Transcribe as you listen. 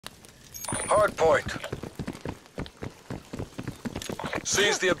Hardpoint.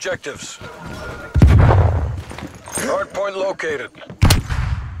 Seize the objectives. Hardpoint located.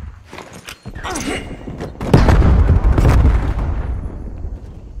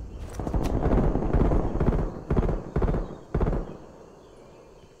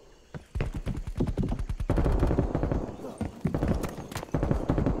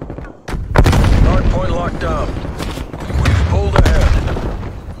 Hardpoint locked down. We've pulled ahead.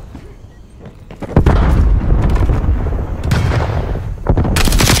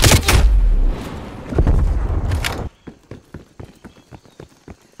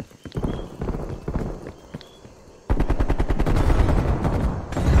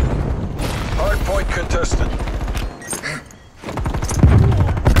 Hardpoint contested.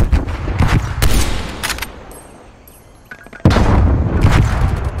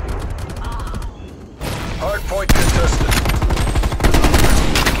 Hardpoint contested.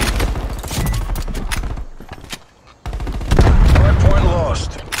 Hardpoint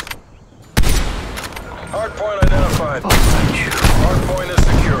lost. Hardpoint identified. Hardpoint is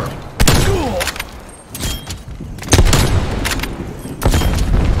secure.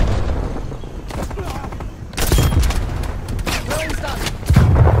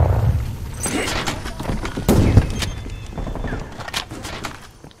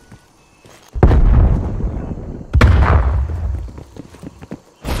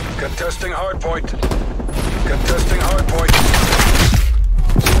 Contesting hardpoint. Contesting hardpoint.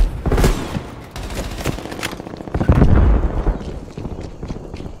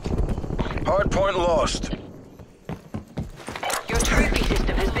 Hardpoint lost. Your trophy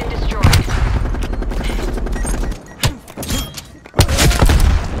system has been destroyed.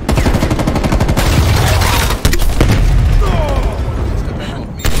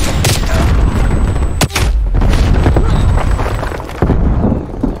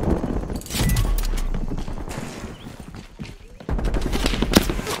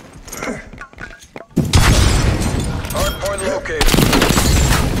 Hardpoint located.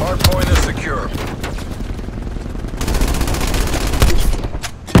 Hardpoint is secure.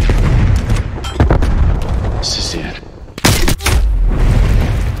 This is it.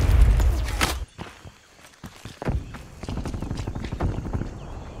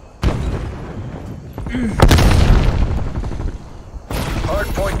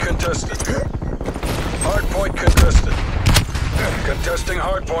 Hardpoint contested. Hardpoint contested. Contesting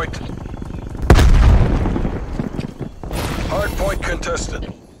hardpoint. Hardpoint contested.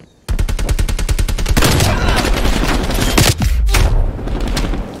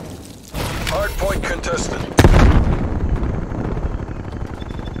 Hardpoint contested.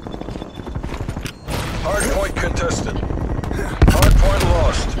 Hardpoint contested. Hardpoint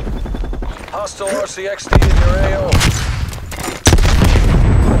lost. Hostile RCXD in your AO.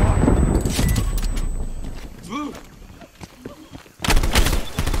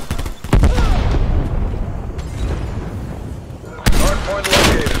 Hardpoint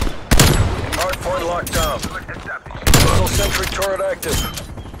located. Hardpoint locked down. Missile sentry turret active.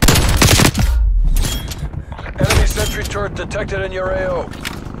 Enemy sentry turret detected in your AO.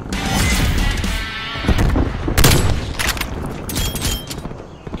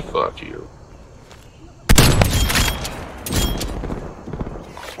 Fuck you.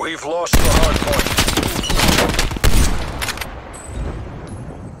 We've lost the hardpoint.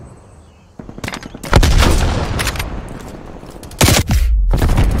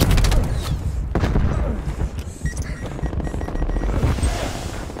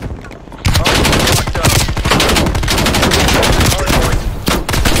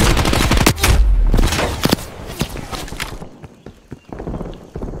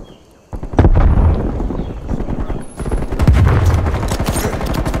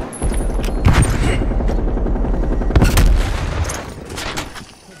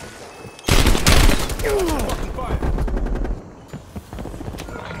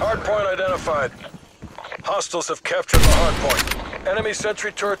 Hardpoint identified. Hostiles have captured the hardpoint. Enemy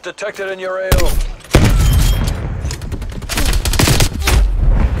sentry turret detected in your AO.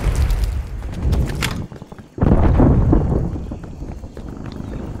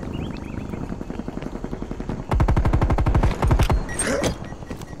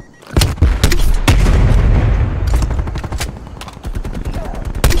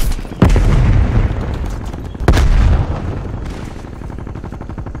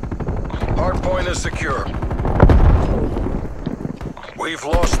 Hardpoint is secure. We've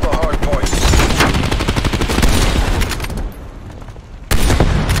lost the hardpoint.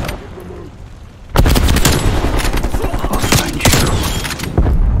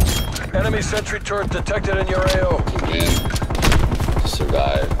 Enemy sentry turret detected in your AO.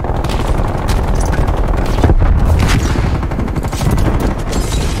 Survive.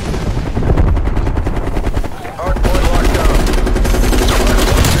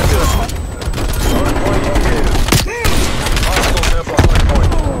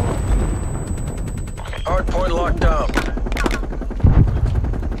 locked down.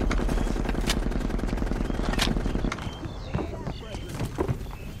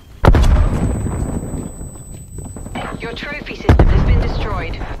 Your trophy system has been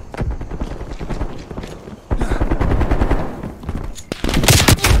destroyed.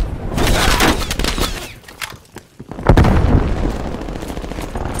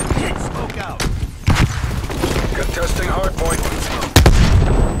 Smoke out. Contesting hardpoint.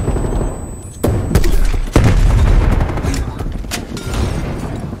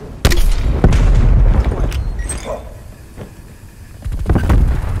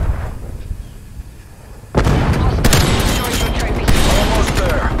 Almost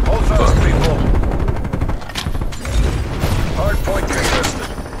there. Hold fast, people. Hardpoint contested.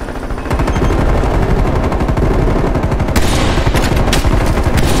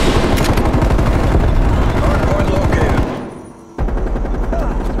 Hardpoint located.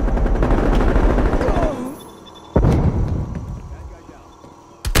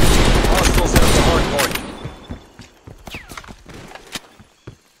 Hostiles at the hardpoint.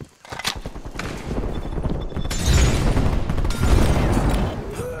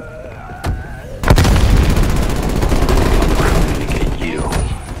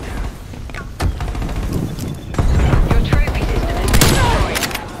 Your trophy system has been destroyed.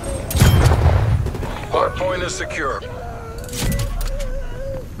 Hardpoint is secure.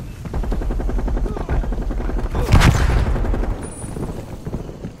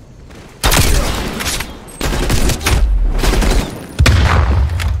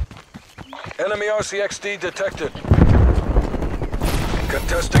 Enemy RCXD detected.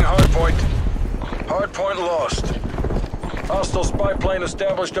 Contesting hardpoint. Hardpoint lost. Hostile spy plane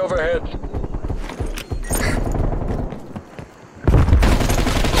established overhead.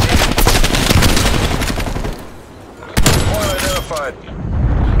 Point identified.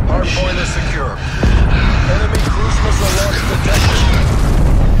 Hardpoint is secure. Enemy cruise missile launch detected.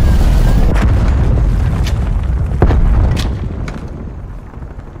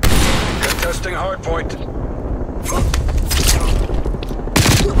 Contesting hardpoint.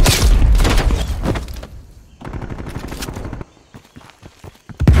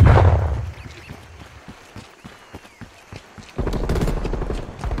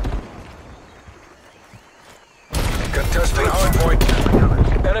 Contesting hardpoint.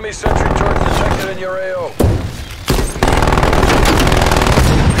 Enemy sentry turret detected in your AO.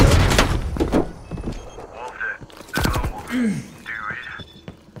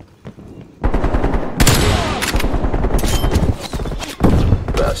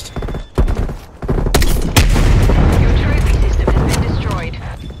 Best. Your trophy system has been destroyed.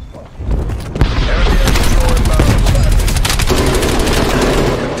 Enemy air control inbound.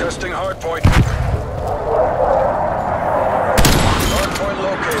 Contesting hardpoint. Hardpoint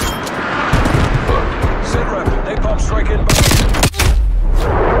located. Sit rep. Napalm strike inbound.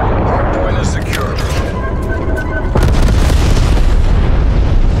 Hardpoint is secure.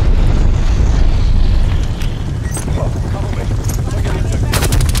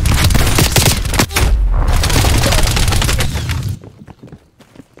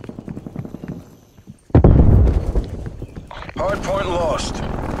 Hardpoint lost.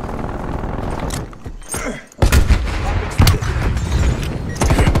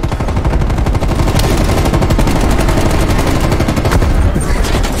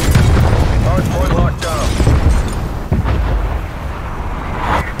 Hardpoint locked down.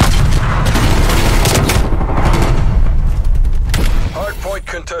 Hardpoint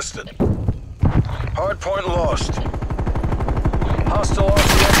contested. Hardpoint lost. Hostile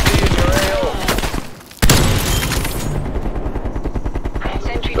RCXD in your AO.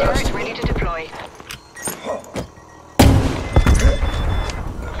 Sentry turret ready to